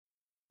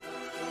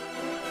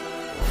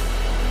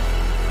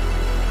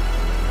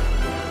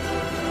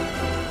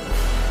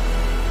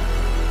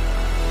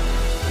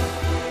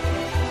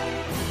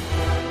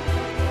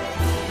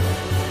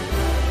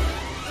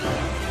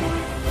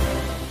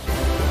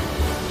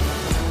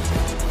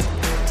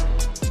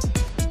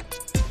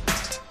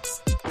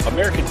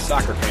American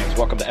soccer fans,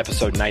 welcome to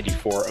episode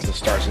 94 of the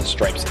Stars and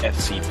Stripes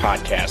FC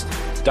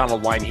podcast.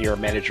 Donald Wine here,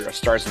 manager of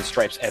Stars and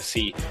Stripes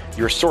FC,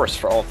 your source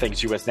for all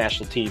things U.S.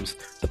 national teams,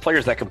 the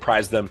players that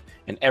comprise them,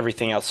 and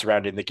everything else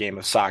surrounding the game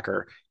of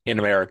soccer in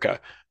America.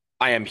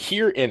 I am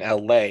here in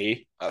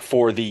LA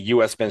for the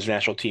U.S. men's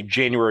national team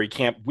January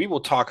camp. We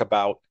will talk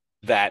about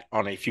that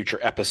on a future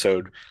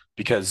episode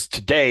because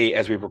today,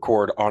 as we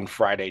record on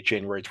Friday,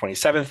 January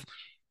 27th,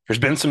 there's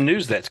been some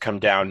news that's come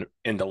down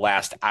in the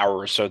last hour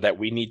or so that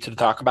we need to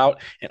talk about,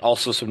 and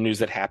also some news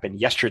that happened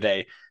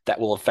yesterday that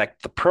will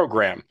affect the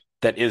program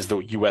that is the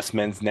U.S.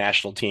 men's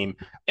national team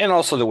and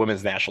also the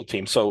women's national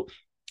team. So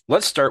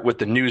let's start with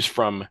the news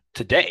from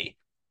today.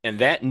 And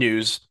that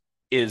news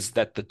is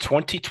that the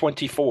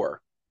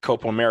 2024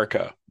 Copa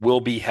America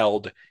will be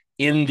held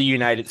in the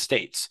United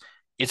States.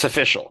 It's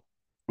official.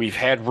 We've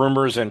had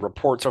rumors and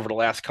reports over the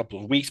last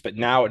couple of weeks, but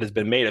now it has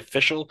been made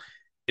official.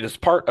 It is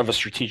part of a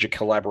strategic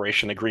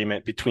collaboration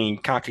agreement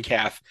between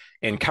CONCACAF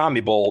and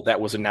CONMEBOL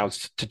that was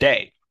announced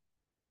today.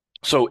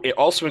 So it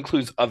also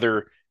includes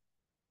other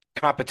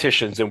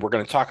competitions, and we're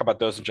going to talk about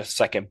those in just a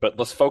second, but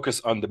let's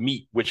focus on the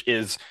meat, which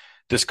is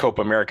this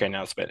Copa America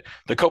announcement.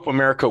 The Copa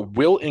America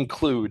will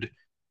include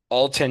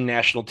all 10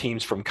 national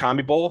teams from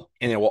CONMEBOL,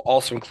 and it will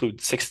also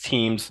include 6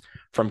 teams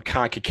from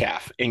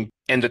CONCACAF.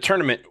 And the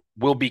tournament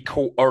will be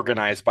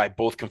co-organized by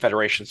both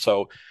confederations.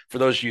 So for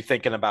those of you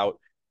thinking about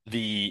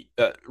the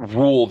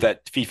rule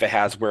that FIFA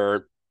has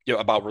where,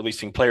 about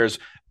releasing players,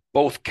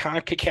 both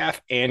CONCACAF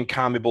and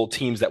CONMEBOL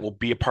teams that will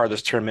be a part of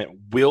this tournament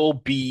will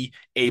be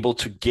able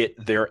to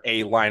get their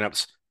A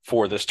lineups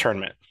for this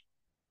tournament.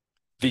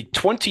 The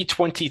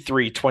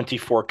 2023-24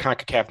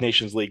 CONCACAF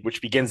Nations League,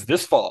 which begins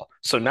this fall,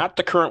 so not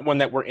the current one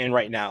that we're in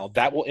right now,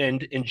 that will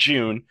end in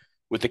June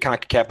with the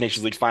CONCACAF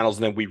Nations League finals,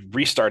 and then we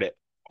restart it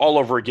all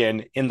over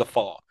again in the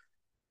fall.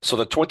 So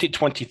the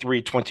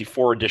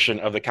 2023-24 edition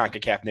of the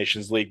CONCACAF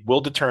Nations League will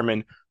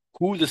determine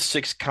who the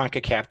 6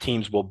 CONCACAF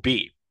teams will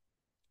be.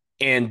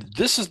 And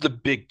this is the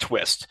big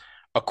twist.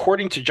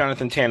 According to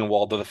Jonathan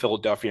Tannenwald of the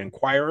Philadelphia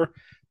Inquirer,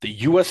 the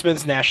U.S.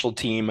 men's national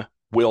team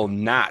will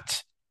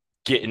not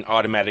get an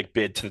automatic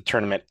bid to the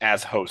tournament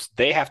as host.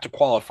 They have to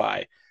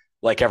qualify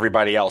like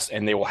everybody else,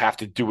 and they will have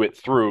to do it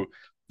through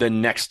the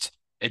next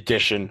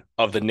edition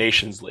of the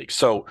Nations League.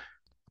 So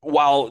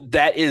while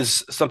that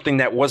is something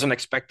that wasn't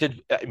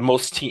expected, in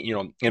most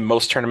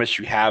tournaments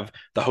you have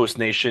the host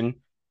nation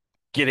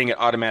getting an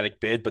automatic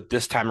bid, but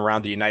this time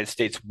around the United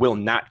States will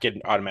not get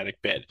an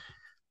automatic bid.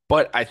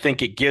 But I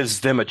think it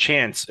gives them a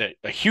chance,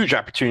 a huge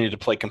opportunity to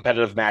play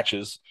competitive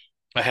matches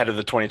ahead of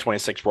the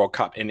 2026 World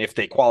Cup. And if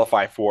they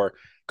qualify for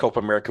Copa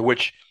America,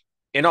 which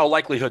in all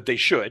likelihood they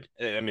should,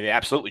 I mean, they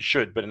absolutely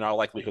should, but in all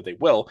likelihood they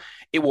will,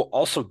 it will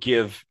also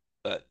give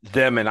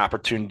them an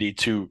opportunity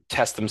to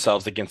test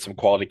themselves against some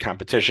quality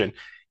competition,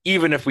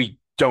 even if we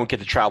don't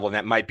get to travel. And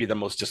that might be the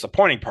most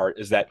disappointing part,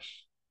 is that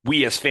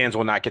we as fans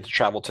will not get to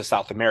travel to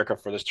South America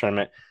for this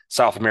tournament.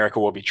 South America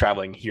will be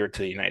traveling here to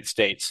the United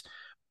States.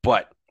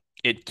 But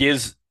it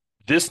gives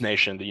this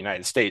nation, the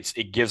United States,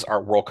 it gives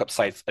our World Cup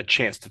sites a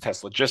chance to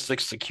test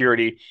logistics,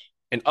 security,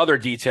 and other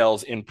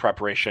details in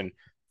preparation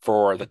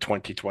for the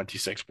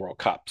 2026 World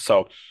Cup.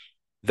 So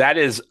that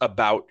is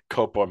about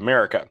Copa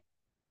America.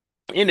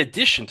 In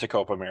addition to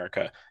Copa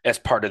America, as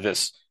part of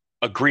this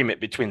agreement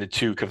between the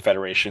two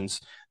confederations,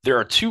 there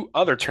are 2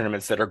 other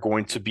tournaments that are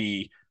going to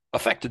be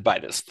affected by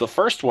this. The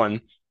first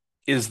one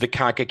is the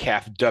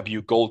CONCACAF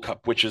W Gold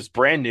Cup, which is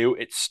brand new.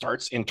 It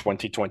starts in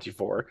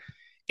 2024,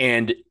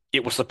 and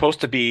it was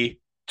supposed to be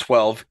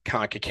 12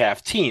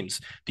 CONCACAF teams.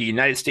 The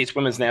United States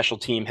women's national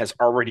team has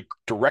already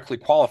directly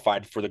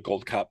qualified for the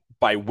Gold Cup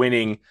by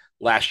winning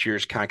last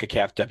year's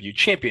CONCACAF W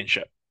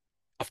Championship.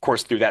 Of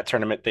course, through that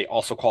tournament, they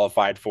also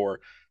qualified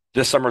for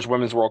this summer's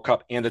Women's World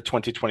Cup and the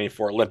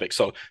 2024 Olympics.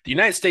 So the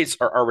United States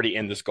are already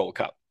in this Gold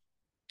Cup.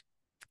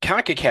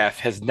 CONCACAF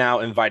has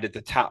now invited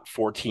the top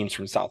 4 teams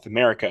from South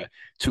America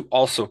to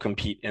also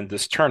compete in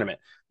this tournament.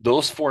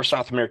 Those 4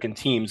 South American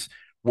teams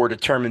were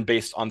determined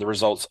based on the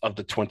results of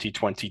the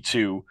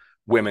 2022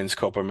 Women's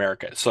Copa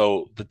America.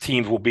 So the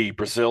teams will be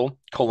Brazil,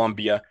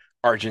 Colombia,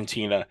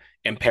 Argentina,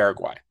 and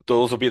Paraguay.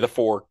 Those will be the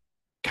 4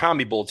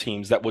 CONMEBOL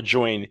teams that will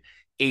join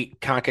 8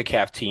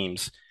 CONCACAF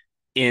teams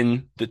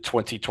in the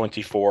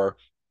 2024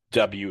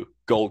 W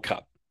Gold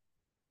Cup.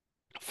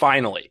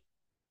 Finally,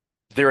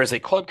 there is a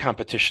club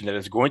competition that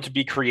is going to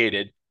be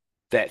created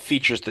that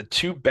features the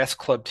 2 best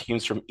club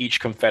teams from each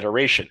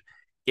confederation.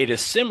 It is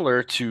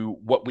similar to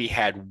what we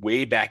had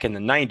way back in the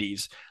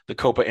 90s, the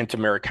Copa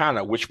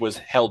Interamericana, which was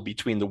held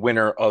between the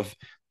winner of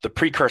the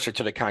precursor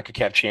to the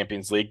CONCACAF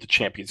Champions League, the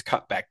Champions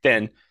Cup back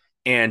then,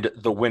 and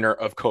the winner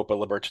of Copa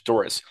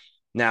Libertadores.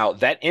 Now,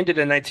 that ended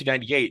in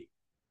 1998,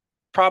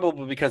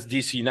 probably because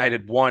DC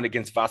United won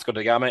against Vasco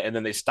da Gama, and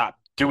then they stopped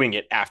doing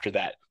it after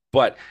that.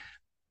 But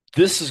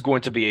this is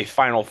going to be a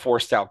Final Four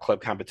style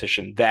club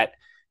competition that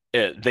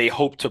they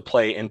hope to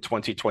play in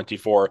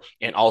 2024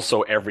 and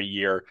also every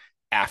year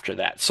after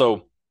that.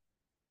 So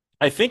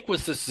I think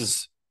what this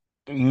is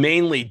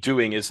mainly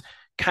doing is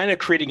kind of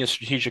creating a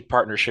strategic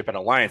partnership and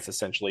alliance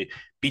essentially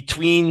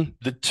between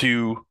the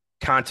two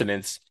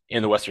continents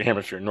in the Western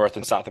Hemisphere, North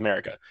and South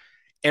America.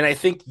 And I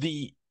think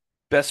the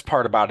best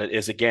part about it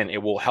is, again,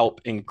 it will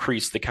help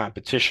increase the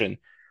competition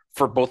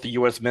for both the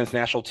U.S. men's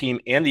national team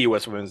and the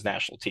U.S. women's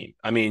national team.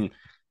 I mean,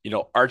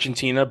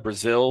 Argentina,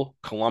 Brazil,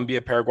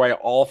 Colombia, Paraguay,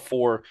 all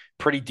four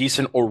pretty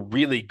decent or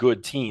really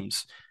good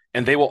teams.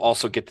 And they will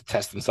also get to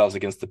test themselves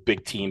against the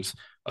big teams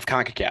of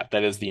CONCACAF,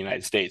 that is the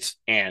United States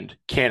and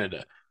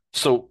Canada.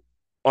 So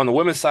on the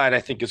women's side, I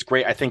think is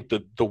great. I think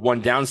the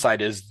one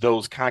downside is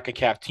those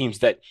CONCACAF teams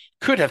that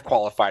could have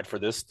qualified for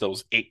this,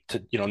 those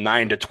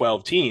 9 to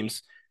 12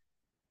 teams,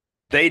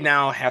 they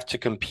now have to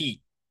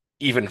compete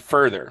even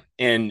further.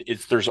 And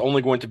there's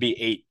only going to be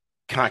 8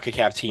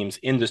 CONCACAF teams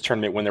in this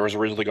tournament when there was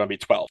originally going to be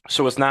 12.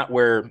 So it's not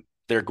where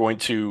they're going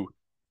to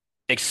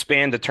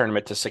expand the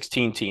tournament to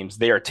 16 teams.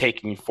 They are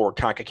taking 4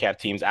 CONCACAF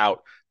teams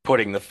out,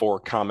 putting the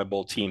 4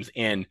 CONMEBOL teams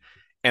in.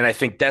 And I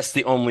think that's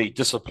the only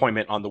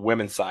disappointment on the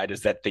women's side,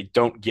 is that they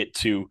don't get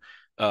to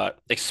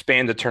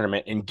expand the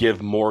tournament and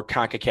give more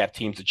CONCACAF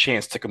teams a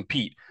chance to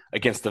compete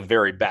against the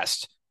very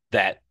best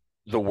that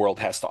the world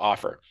has to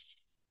offer.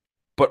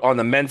 But on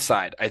the men's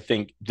side, I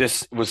think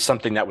this was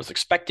something that was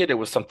expected. It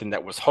was something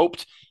that was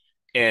hoped.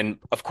 And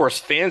of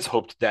course,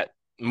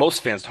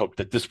 most fans hoped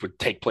that this would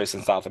take place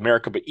in South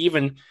America. But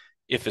even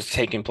if it's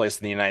taking place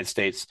in the United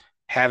States,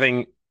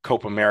 having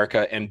Copa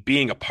America and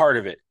being a part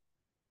of it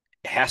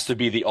has to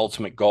be the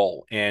ultimate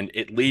goal. And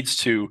it leads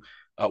to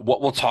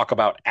what we'll talk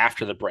about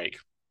after the break.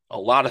 A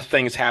lot of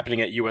things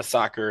happening at U.S.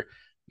 Soccer,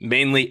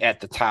 mainly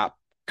at the top.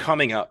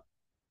 Coming up,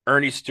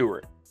 Earnie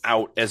Stewart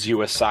out as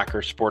U.S.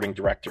 Soccer sporting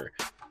director.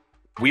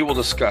 We will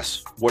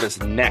discuss what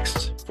is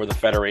next for the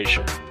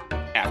Federation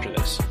after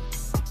this.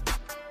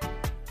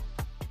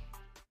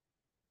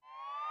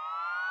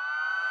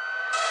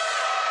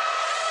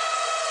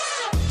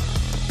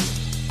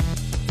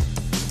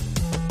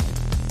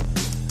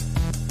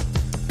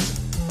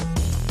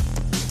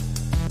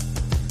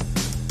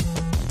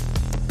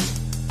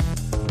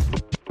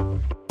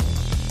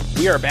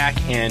 We are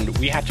back, and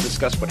we have to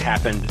discuss what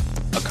happened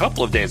a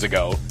couple of days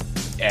ago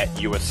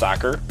at U.S.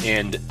 Soccer.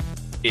 And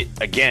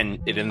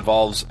it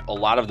involves a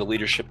lot of the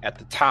leadership at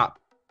the top.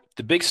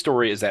 The big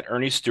story is that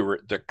Earnie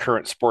Stewart, the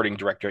current sporting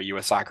director at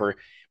U.S. Soccer,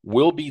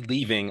 will be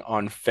leaving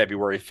on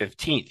February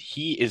 15th.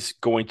 He is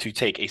going to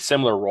take a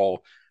similar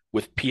role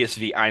with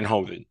PSV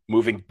Eindhoven,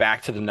 moving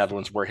back to the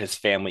Netherlands where his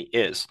family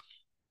is.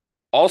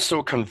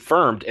 Also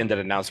confirmed in that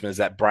announcement is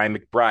that Brian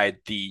McBride,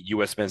 the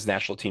U.S. men's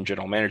national team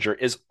general manager,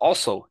 is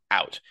also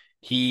out.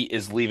 He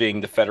is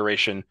leaving the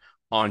federation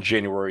on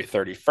January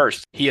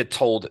 31st. He had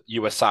told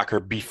U.S. Soccer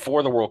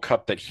before the World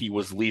Cup that he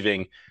was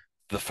leaving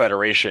the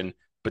federation,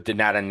 but did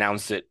not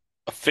announce it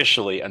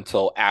officially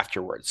until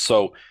afterwards.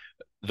 So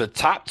the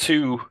top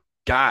 2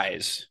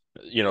 guys,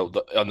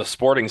 on the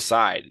sporting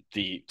side,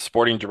 the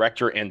sporting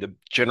director and the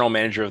general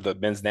manager of the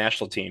men's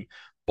national team,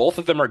 both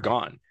of them are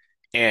gone.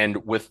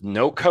 And with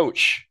no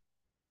coach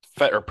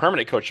or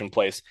permanent coach in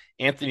place,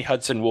 Anthony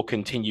Hudson will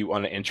continue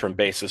on an interim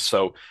basis.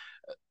 So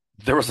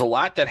there was a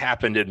lot that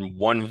happened in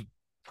one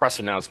press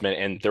announcement,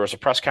 and there was a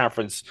press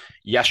conference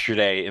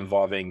yesterday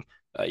involving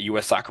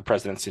U.S. Soccer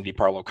President Cindy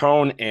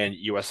Parlow-Cone and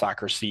U.S.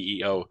 Soccer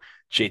CEO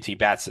JT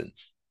Batson.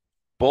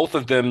 Both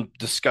of them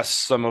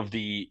discussed some of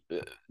the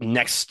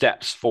next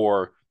steps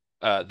for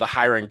the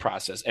hiring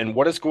process. And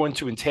what it's going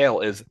to entail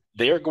is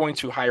they are going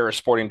to hire a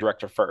sporting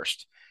director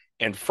first.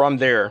 And from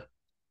there,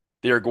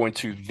 they are going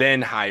to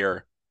then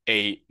hire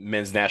a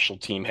men's national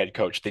team head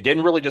coach. They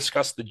didn't really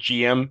discuss the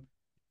GM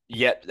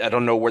yet. I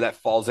don't know where that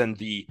falls in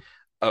the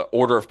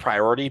order of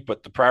priority,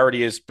 but the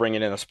priority is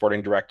bringing in a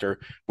sporting director,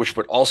 which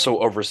would also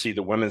oversee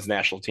the women's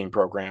national team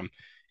program,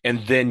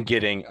 and then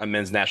getting a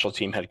men's national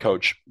team head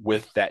coach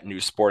with that new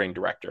sporting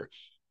director.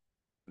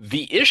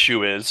 The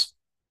issue is,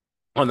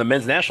 on the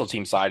men's national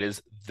team side,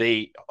 is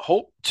they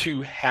hope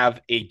to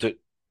have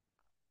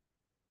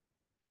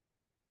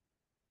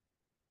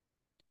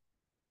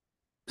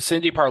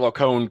Cindy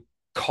Parlow-Cone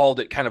called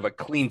it kind of a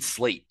clean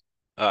slate.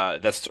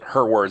 That's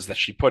her words that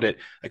she put it,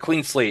 a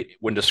clean slate,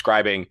 when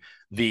describing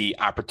the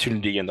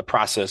opportunity and the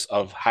process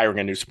of hiring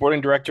a new sporting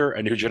director,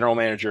 a new general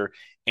manager,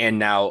 and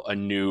now a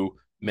new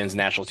men's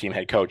national team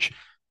head coach.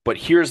 But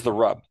here's the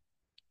rub.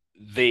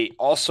 They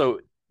also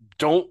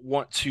don't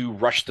want to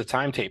rush the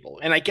timetable.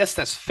 And I guess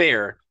that's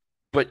fair,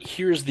 but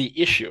here's the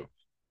issue.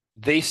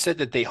 They said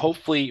that they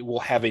hopefully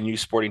will have a new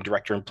sporting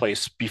director in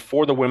place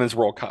before the Women's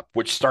World Cup,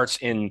 which starts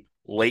in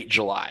late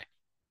July.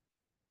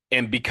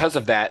 And because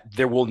of that,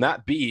 there will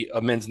not be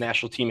a men's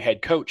national team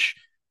head coach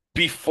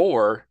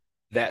before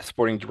that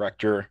sporting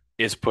director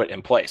is put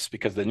in place,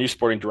 because the new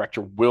sporting director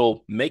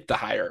will make the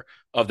hire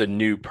of the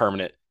new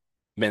permanent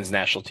men's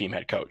national team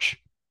head coach.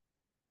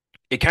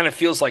 It kind of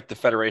feels like the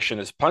federation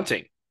is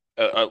punting,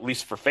 at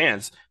least for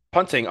fans,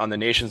 punting on the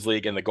Nations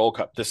League and the Gold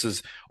Cup. This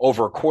is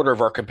over a quarter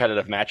of our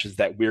competitive matches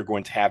that we're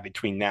going to have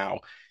between now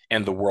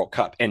and the World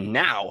Cup. And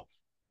now,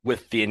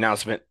 with the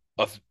announcement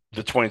of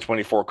the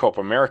 2024 Copa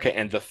America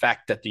and the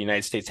fact that the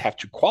United States have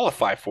to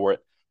qualify for it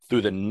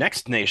through the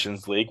next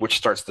Nations League, which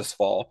starts this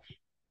fall,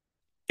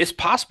 it's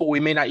possible we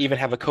may not even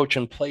have a coach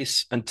in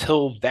place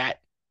until that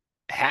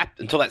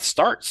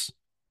starts.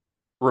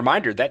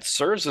 Reminder, that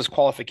serves as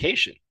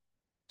qualification.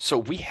 So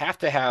we have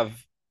to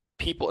have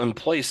people in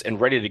place and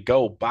ready to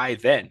go by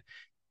then.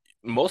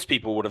 Most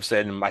people would have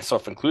said, and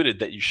myself included,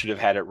 that you should have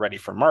had it ready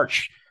for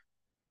March,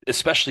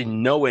 especially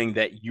knowing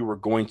that you were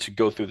going to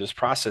go through this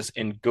process,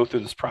 and go through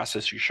this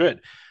process you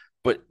should.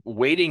 But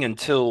waiting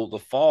until the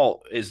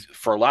fall is,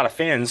 for a lot of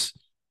fans,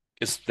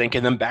 is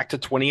thinking them back to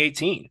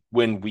 2018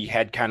 when we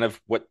had kind of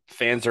what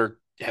fans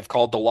have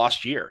called the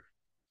lost year.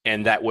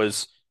 And that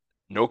was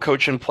no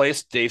coach in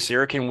place. Dave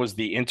Sarakin was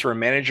the interim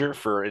manager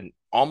for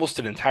almost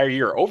an entire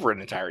year, over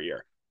an entire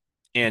year.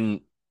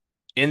 And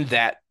in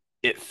that,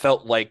 it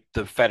felt like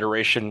the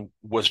Federation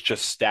was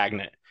just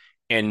stagnant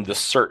in the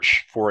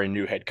search for a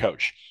new head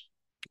coach.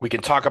 We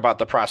can talk about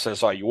the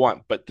process all you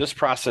want, but this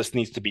process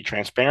needs to be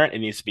transparent. It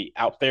needs to be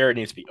out there. It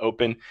needs to be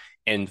open,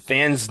 and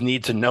fans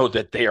need to know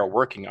that they are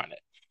working on it.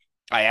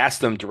 I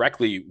asked them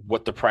directly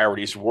what the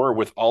priorities were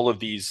with all of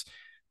these,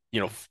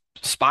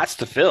 spots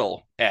to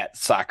fill at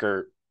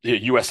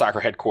U.S. Soccer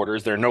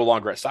headquarters. They're no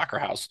longer at Soccer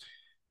House.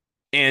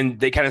 And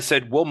they kind of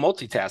said, we'll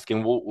multitask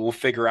and we'll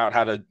figure out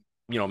how to,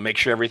 make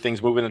sure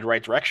everything's moving in the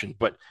right direction.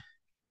 But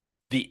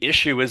the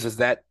issue is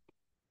that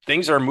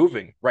things are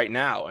moving right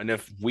now. And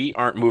if we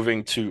aren't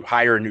moving to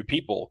hire new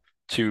people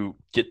to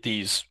get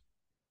these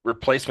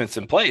replacements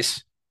in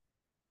place,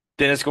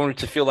 then it's going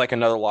to feel like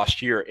another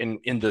lost year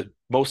in the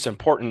most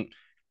important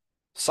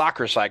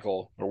soccer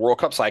cycle or World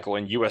Cup cycle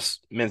in U.S.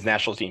 men's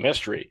national team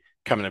history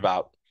coming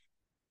about.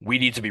 We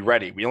need to be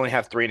ready. We only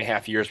have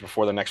 3.5 years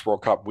before the next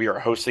World Cup. We are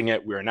hosting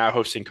it. We are now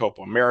hosting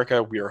Copa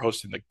America. We are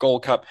hosting the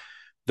Gold Cup.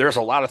 There's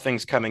a lot of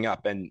things coming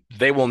up, and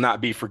they will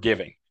not be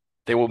forgiving.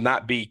 They will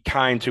not be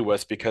kind to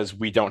us because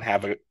we don't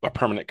have a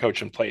permanent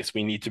coach in place.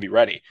 We need to be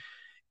ready.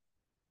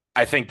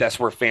 I think that's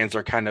where fans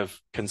are kind of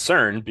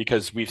concerned,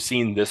 because we've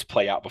seen this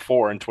play out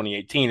before in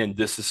 2018, and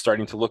this is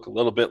starting to look a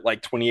little bit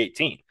like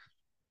 2018.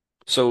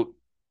 So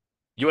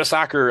U.S.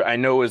 Soccer, I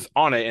know, is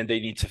on it, and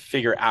they need to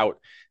figure out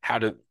how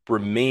to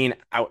remain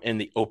out in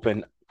the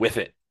open with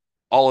it.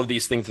 All of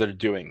these things that are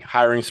doing,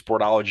 hiring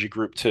Sportology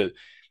Group to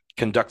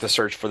conduct the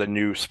search for the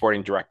new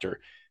sporting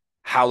director,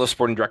 how the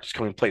sporting director is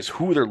coming in place,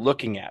 who they're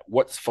looking at,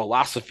 what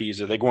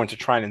philosophies are they going to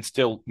try and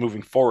instill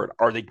moving forward?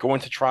 Are they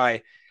going to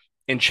try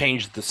and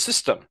change the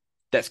system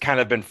that's kind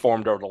of been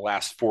formed over the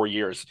last 4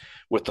 years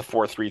with the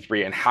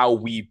 4-3-3 and how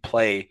we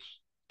play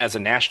as a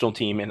national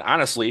team, and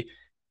honestly,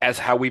 as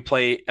how we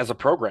play as a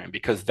program,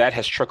 because that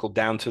has trickled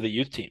down to the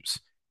youth teams.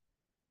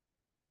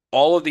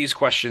 All of these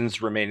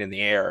questions remain in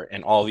the air,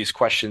 and all of these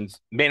questions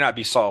may not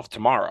be solved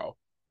tomorrow,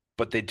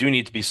 but they do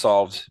need to be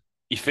solved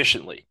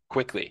efficiently,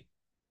 quickly,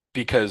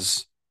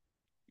 because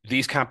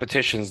these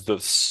competitions,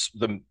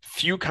 the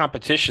few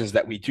competitions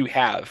that we do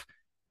have,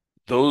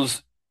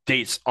 those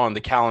dates on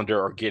the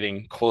calendar are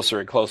getting closer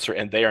and closer,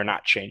 and they are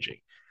not changing.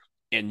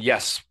 And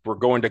yes, we're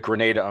going to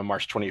Grenada on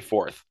March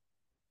 24th.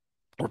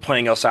 We're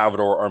playing El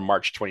Salvador on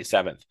March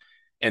 27th.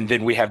 And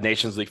then we have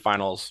Nations League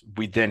finals.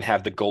 We then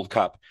have the Gold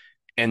Cup.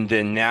 And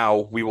then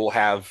now we will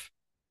have,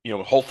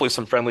 hopefully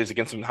some friendlies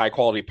against some high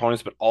quality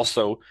opponents, but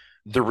also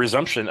the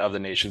resumption of the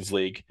Nations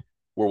League,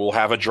 where we'll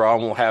have a draw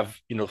and we'll have,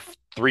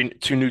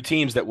 two new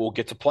teams that will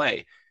get to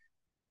play.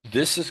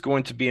 This is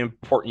going to be an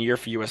important year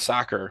for U.S.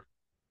 Soccer.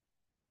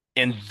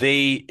 And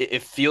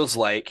it feels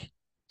like,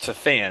 to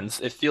fans,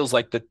 it feels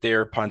like that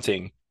they're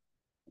punting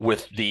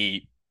with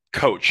the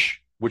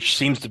coach, which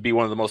seems to be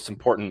one of the most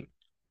important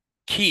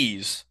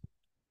keys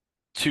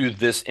to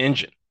this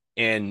engine.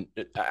 And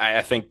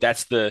I think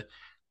that's the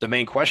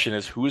main question,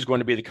 is who is going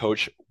to be the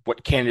coach,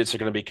 what candidates are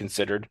going to be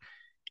considered,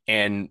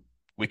 and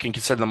we can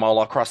consider them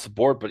all across the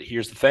board. But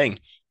here's the thing,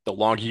 the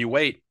longer you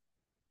wait,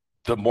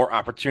 the more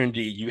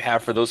opportunity you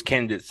have for those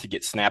candidates to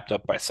get snapped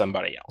up by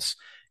somebody else.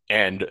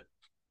 And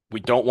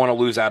we don't want to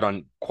lose out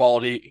on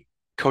quality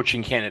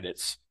coaching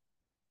candidates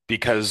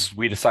because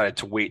we decided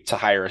to wait to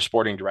hire a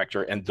sporting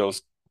director, and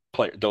those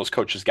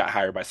coaches got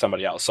hired by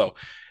somebody else. So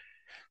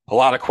a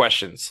lot of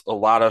questions, a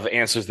lot of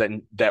answers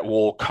that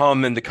will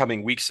come in the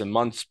coming weeks and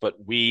months. But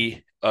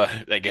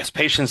I guess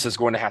patience is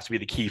going to have to be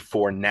the key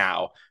for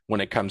now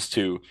when it comes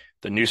to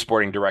the new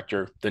sporting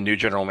director, the new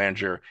general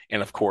manager,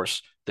 and of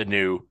course, the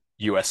new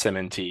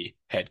USMNT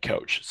head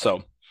coach.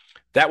 So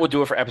that will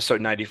do it for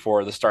episode 94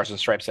 of the Stars and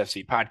Stripes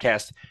FC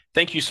podcast.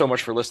 Thank you so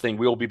much for listening.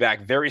 We will be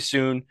back very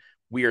soon.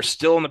 We are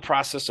still in the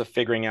process of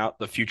figuring out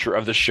the future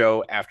of the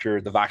show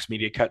after the Vox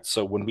Media cut.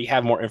 So when we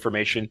have more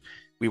information,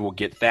 we will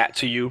get that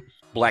to you.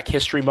 Black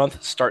History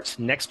Month starts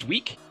next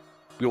week.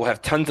 We will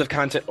have tons of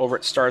content over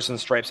at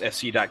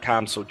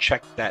starsandstripesfc.com, so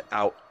check that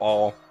out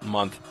all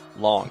month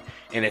long.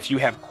 And if you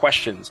have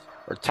questions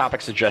or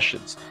topic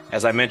suggestions,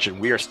 as I mentioned,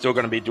 we are still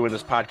going to be doing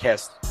this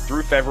podcast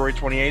through February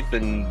 28th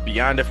and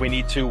beyond if we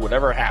need to,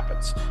 whatever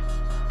happens.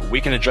 But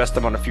we can address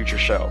them on a future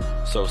show.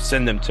 So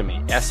send them to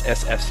me,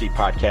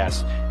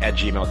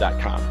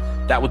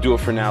 ssfcpodcast@gmail.com. That will do it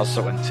for now.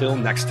 So until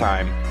next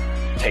time,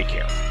 take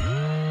care.